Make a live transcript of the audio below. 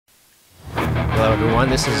Hello, everyone.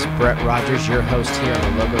 This is Brett Rogers, your host here on the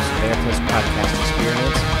Logos Veritas Podcast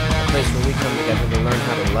Experience, a place where we come together to learn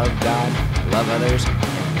how to love God, love others,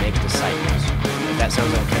 and make disciples. If that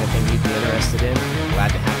sounds like the kind of thing you'd be interested in, glad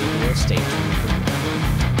to have you here. Stay tuned for more.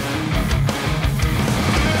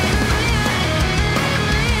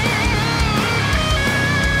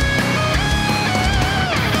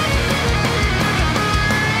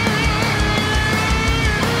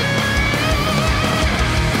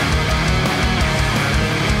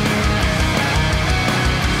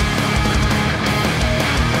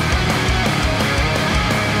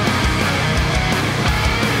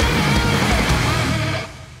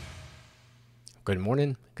 Good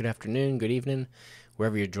morning, good afternoon, good evening,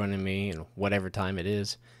 wherever you're joining me and whatever time it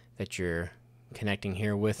is that you're connecting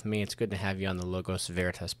here with me. It's good to have you on the Logos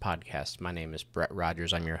Veritas podcast. My name is Brett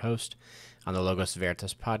Rogers. I'm your host on the Logos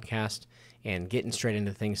Veritas podcast. And getting straight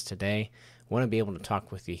into things today, I want to be able to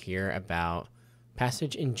talk with you here about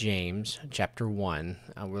passage in James chapter 1.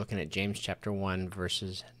 We're looking at James chapter 1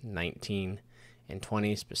 verses 19 and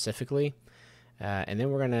 20 specifically. And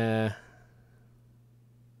then we're going to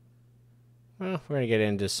get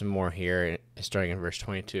into some more here, starting in verse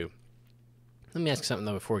 22. Let me ask something,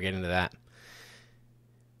 though, before we get into that.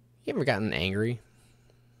 You ever gotten angry?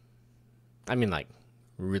 I mean, like,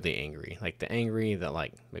 really angry. Like, the angry that,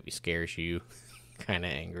 like, maybe scares you. Kind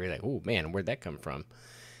of angry. Like, oh, man, where'd that come from?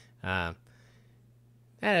 That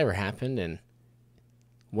ever happened? And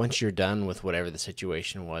once you're done with whatever the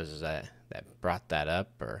situation was that brought that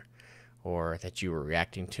up or that you were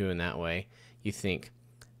reacting to in that way, you think,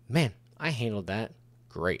 man, I handled that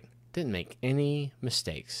great. Didn't make any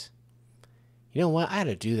mistakes. You know what? I had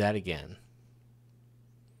to do that again.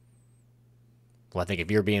 Well, I think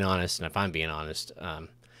if you're being honest, and if I'm being honest,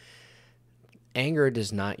 anger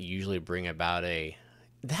does not usually bring about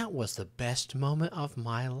that was the best moment of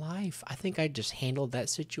my life. I think I just handled that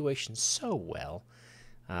situation so well.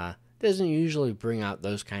 Doesn't usually bring out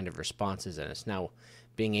those kind of responses in us. Now,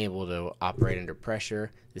 being able to operate under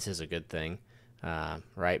pressure, this is a good thing.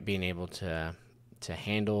 Right? Being able to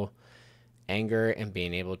handle anger and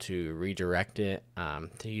being able to redirect it,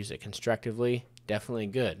 to use it constructively, definitely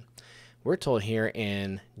good. We're told here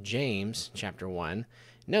in James chapter 1,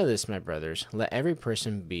 know this, my brothers, let every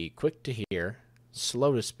person be quick to hear,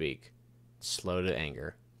 slow to speak, slow to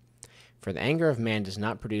anger. For the anger of man does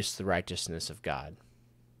not produce the righteousness of God.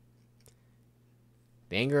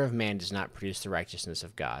 The anger of man does not produce the righteousness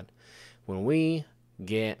of God. When we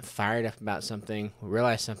get fired up about something, we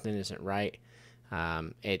realize something isn't right,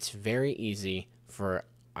 it's very easy for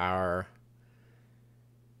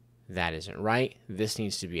that isn't right, this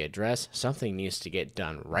needs to be addressed, something needs to get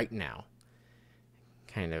done right now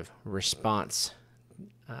kind of response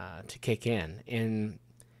to kick in. And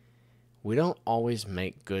we don't always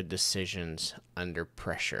make good decisions under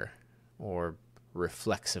pressure or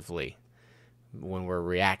reflexively when we're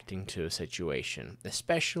reacting to a situation,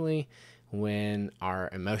 especially when our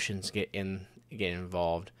emotions get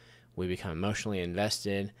involved. We become emotionally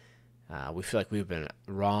invested. We feel like we've been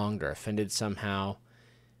wronged or offended somehow.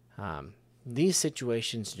 These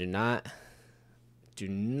situations do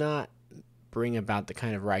not bring about the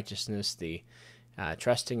kind of righteousness, the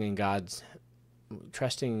trusting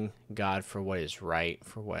God for what is right,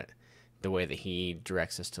 for the way that He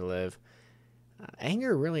directs us to live.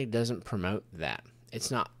 Anger really doesn't promote that.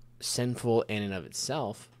 It's not sinful in and of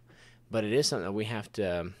itself. But it is something that we have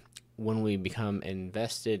to, when we become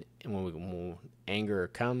invested, and when anger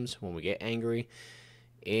comes, when we get angry,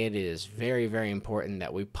 it is very, very important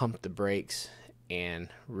that we pump the brakes and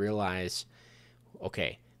realize,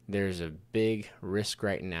 okay, there's a big risk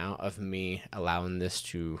right now of me allowing this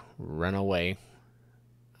to run away,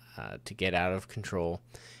 to get out of control,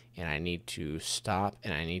 and I need to stop,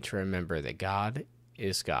 and I need to remember that God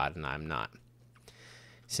is God and I'm not. It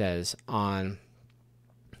says on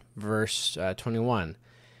verse 21,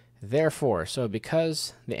 therefore, so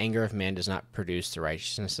because the anger of man does not produce the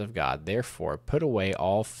righteousness of God, therefore put away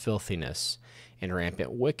all filthiness and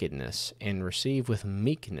rampant wickedness, and receive with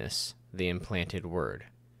meekness the implanted word.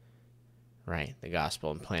 Right? The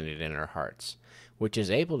gospel implanted in our hearts, which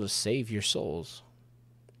is able to save your souls.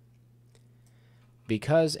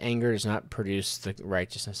 Because anger does not produce the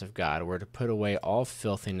righteousness of God, we're to put away all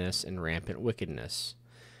filthiness and rampant wickedness.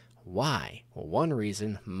 Why? Well, one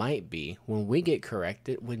reason might be when we get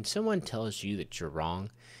corrected, when someone tells you that you're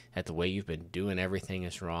wrong, that the way you've been doing everything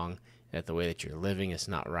is wrong, that the way that you're living is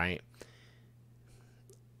not right,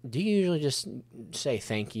 do you usually just say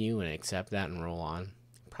thank you and accept that and roll on?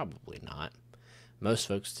 Probably not. Most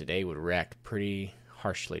folks today would react pretty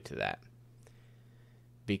harshly to that.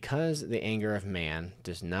 because the anger of man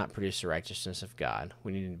does not produce the righteousness of God,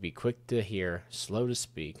 we need to be quick to hear, slow to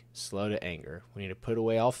speak, slow to anger. We need to put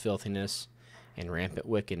away all filthiness and rampant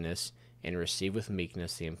wickedness, and receive with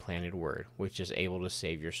meekness the implanted word, which is able to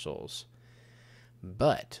save your souls.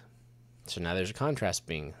 But, so now there's a contrast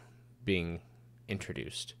being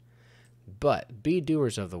introduced. But be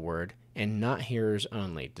doers of the word, and not hearers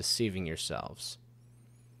only, deceiving yourselves.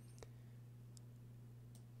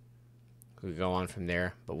 We go on from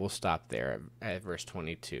there, but we'll stop there at verse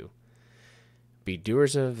 22. Be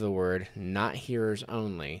doers of the word, not hearers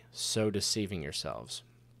only, so deceiving yourselves.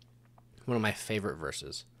 One of my favorite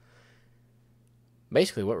verses.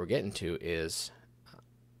 Basically, what we're getting to is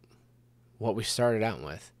what we started out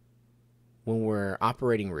with. When we're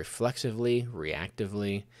operating reflexively,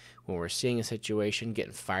 reactively, when we're seeing a situation,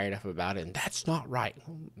 getting fired up about it, and that's not right.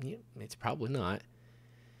 Well, yeah, it's probably not.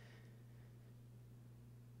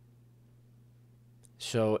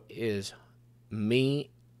 So is me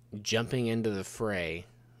jumping into the fray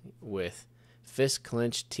with fists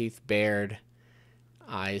clenched, teeth bared,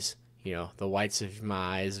 eyes, the whites of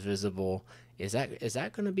my eyes visible. Is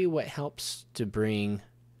that going to be what helps to bring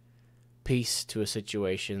peace to a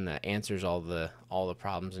situation that answers all the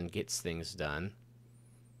problems and gets things done?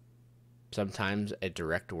 Sometimes a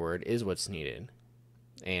direct word is what's needed,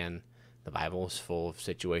 and the Bible is full of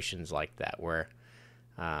situations like that where,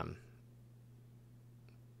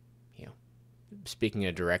 speaking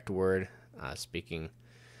a direct word, speaking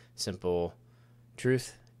simple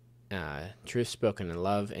truth, truth spoken in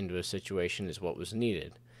love into a situation is what was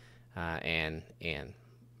needed, and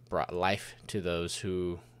brought life to those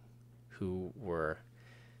who were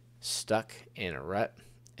stuck in a rut,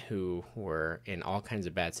 who were in all kinds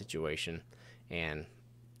of bad situation and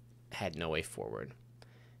had no way forward.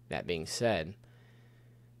 That being said,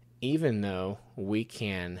 even though we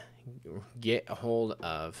can get a hold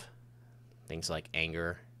of things like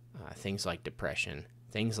anger, things like depression,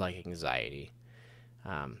 things like anxiety,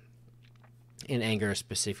 and anger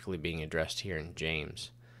specifically being addressed here in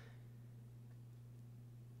James,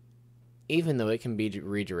 even though it can be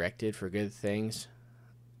redirected for good things,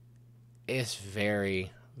 it's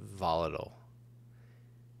very volatile.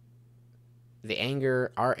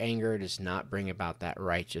 Our anger does not bring about that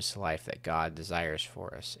righteous life that God desires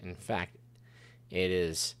for us. In fact, it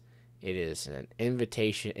is an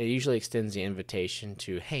invitation. It usually extends the invitation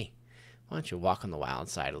to, hey, why don't you walk on the wild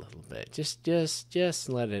side a little bit? Just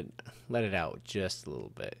let it out just a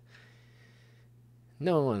little bit.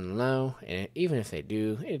 No one will know, and even if they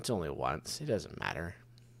do, it's only once. It doesn't matter.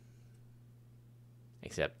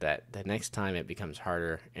 Except that the next time it becomes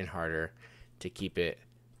harder and harder to keep it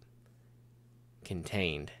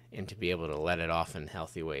contained and to be able to let it off in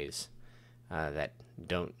healthy ways that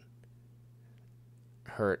don't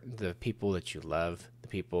hurt the people that you love, the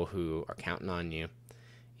people who are counting on you,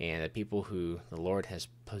 and the people who the Lord has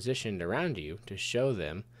positioned around you to show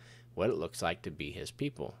them what it looks like to be His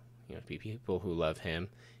people. To be people who love Him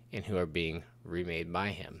and who are being remade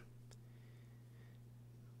by Him.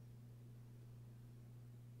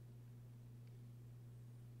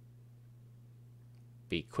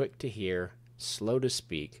 Be quick to hear, slow to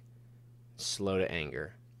speak, slow to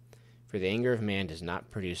anger. For the anger of man does not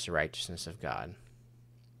produce the righteousness of God.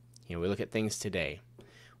 We look at things today.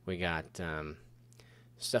 We got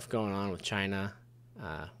stuff going on with China,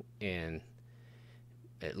 and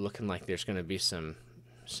it looking like there's going to be some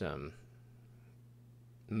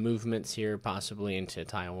movements here, possibly into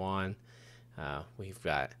Taiwan. We've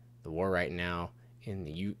got the war right now in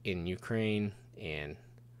Ukraine, and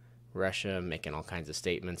Russia making all kinds of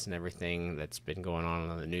statements and everything that's been going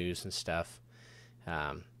on the news and stuff.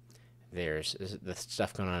 There's the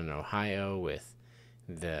stuff going on in Ohio with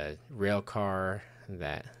the rail car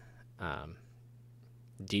that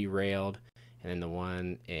derailed, and then the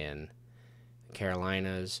one in the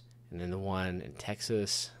Carolinas, and then the one in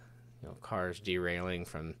Texas, cars derailing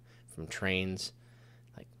from trains.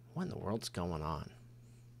 Like, what in the world's going on?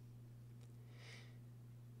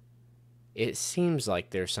 It seems like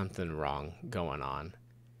there's something wrong going on,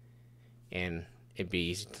 and it'd be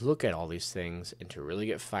easy to look at all these things and to really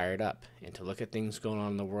get fired up and to look at things going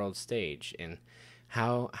on the world stage, and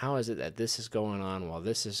how is it that this is going on while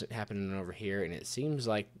this is happening over here, and it seems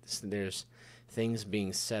like there's things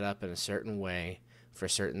being set up in a certain way for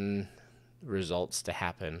certain results to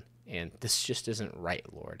happen, and this just isn't right,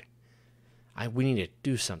 Lord. We need to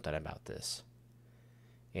do something about this.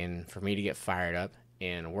 And for me to get fired up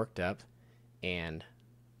and worked up and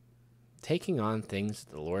taking on things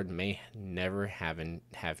that the Lord may never have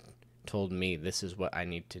told me this is what I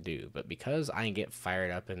need to do, but because I get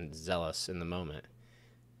fired up and zealous in the moment,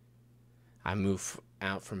 I move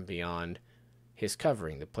out from beyond his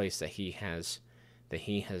covering, the place that he has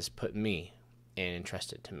put me and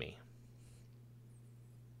entrusted to me.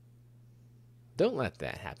 Don't let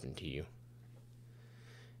that happen to you.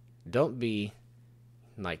 Don't be,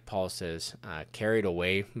 like Paul says, carried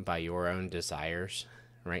away by your own desires,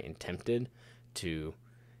 right, and tempted to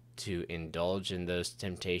indulge in those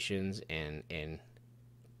temptations and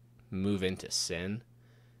move into sin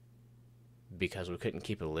because we couldn't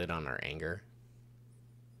keep a lid on our anger.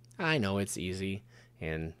 I know it's easy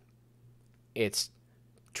and it's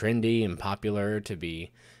trendy and popular to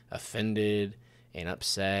be offended and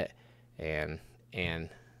upset and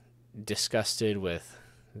disgusted with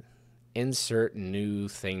insert new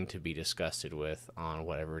thing to be disgusted with on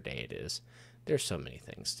whatever day it is. There's so many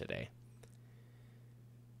things today.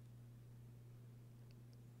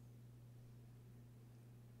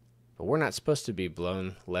 But we're not supposed to be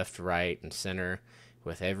blown left, right, and center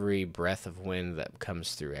with every breath of wind that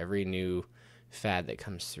comes through, every new fad that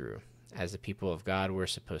comes through. As the people of God, we're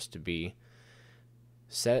supposed to be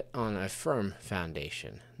set on a firm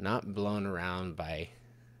foundation, not blown around by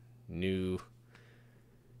new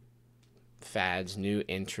fads, new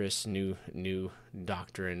interests, new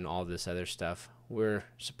doctrine, all this other stuff. We're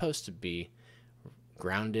supposed to be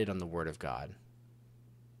grounded on the Word of God.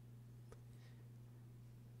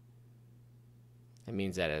 That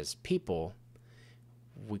means that as people,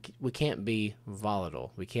 we can't be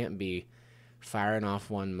volatile. We can't be firing off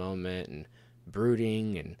one moment and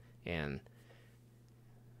brooding and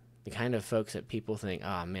the kind of folks that people think,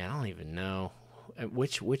 oh man, I don't even know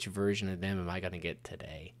which version of them am I going to get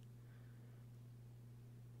today.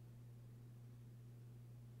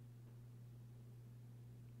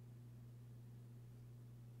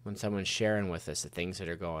 When someone's sharing with us the things that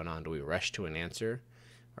are going on, do we rush to an answer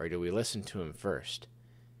or do we listen to them first?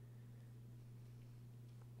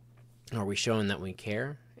 Are we showing that we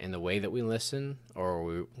care in the way that we listen, or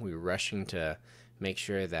are we rushing to make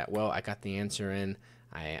sure that, well, I got the answer in,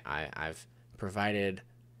 I've provided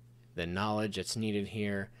the knowledge that's needed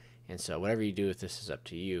here, and so whatever you do with this is up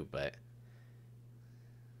to you, but,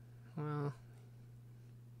 well,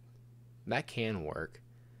 that can work.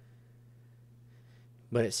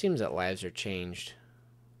 But it seems that lives are changed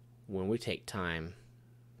when we take time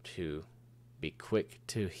to be quick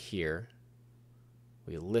to hear.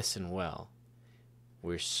 We listen well.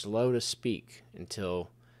 We're slow to speak until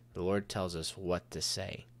the Lord tells us what to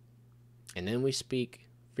say. And then we speak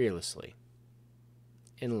fearlessly,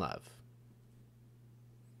 in love.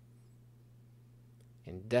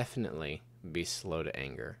 And definitely be slow to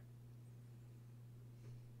anger.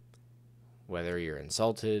 Whether you're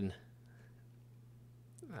insulted,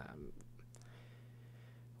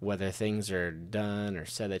 whether things are done or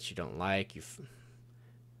said that you don't like,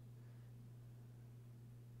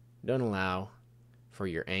 don't allow for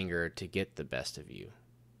your anger to get the best of you.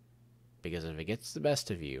 Because if it gets the best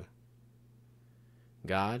of you,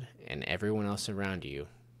 God and everyone else around you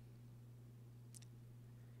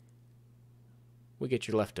will get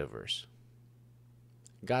your leftovers.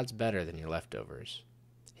 God's better than your leftovers.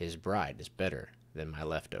 His bride is better than my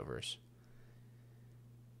leftovers.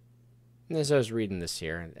 And as I was reading this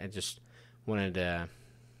here, I just wanted to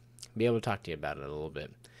be able to talk to you about it a little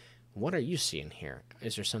bit. What are you seeing here?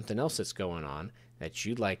 Is there something else that's going on that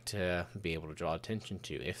you'd like to be able to draw attention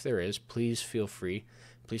to? If there is, please feel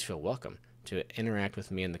welcome to interact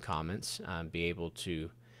with me in the comments, be able to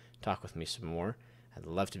talk with me some more. I'd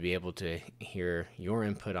love to be able to hear your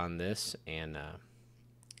input on this, and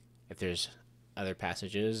if there's other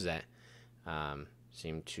passages that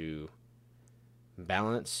seem to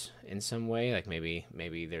balance in some way, like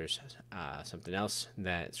maybe there's something else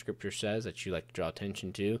that Scripture says that you like to draw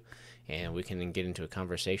attention to, and we can get into a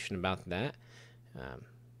conversation about that.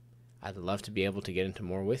 I'd love to be able to get into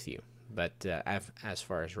more with you, but as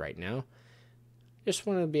far as right now, just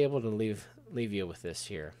want to be able to leave you with this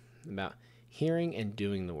here about hearing and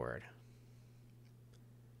doing the Word.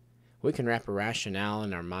 We can wrap a rationale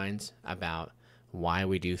in our minds about why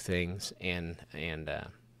we do things and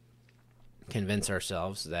convince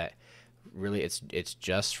ourselves that really it's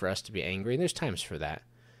just for us to be angry. And there's times for that,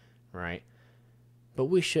 right? But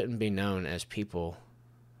we shouldn't be known as people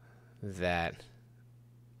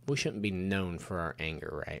we shouldn't be known for our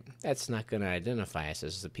anger, right? That's not going to identify us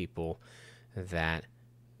as the people that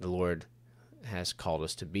the Lord has called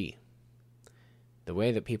us to be. The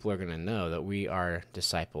way that people are going to know that we are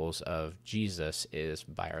disciples of Jesus is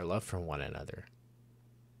by our love for one another.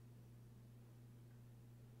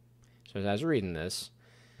 So as I was reading this,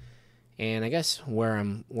 and I guess where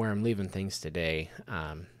I'm leaving things today,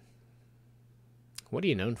 what are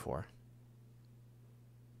you known for?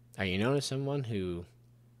 Are you known as someone who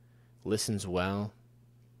listens well?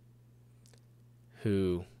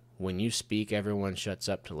 Who, when you speak, everyone shuts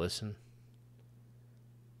up to listen?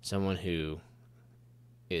 Someone who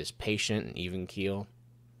is patient and even keel?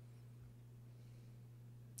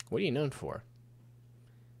 What are you known for?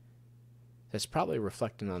 That's probably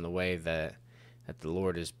reflecting on the way that the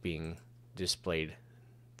Lord is being displayed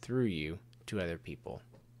through you to other people.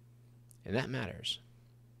 And that matters.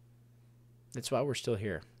 That's why we're still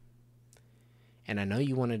here. And I know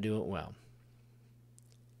you want to do it well.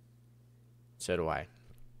 So do I.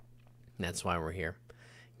 And that's why we're here.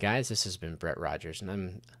 Guys, this has been Brett Rogers, and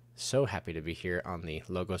I'm so happy to be here on the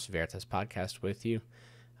Logos Veritas podcast with you.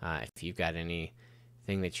 If you've got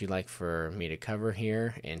anything that you'd like for me to cover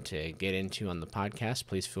here and to get into on the podcast,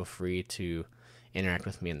 please feel free to interact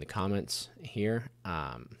with me in the comments here.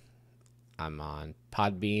 I'm on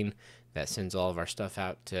Podbean, that sends all of our stuff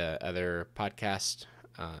out to other podcast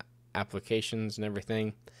applications and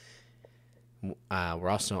everything. We're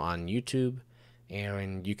also on YouTube,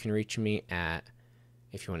 and you can reach me at,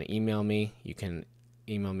 if you want to email me, you can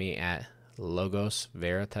email me at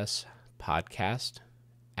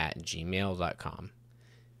logosveritaspodcast@gmail.com.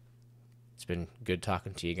 It's been good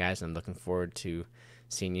talking to you guys. I'm looking forward to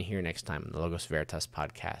seeing you here next time on the Logos Veritas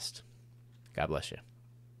podcast. God bless you.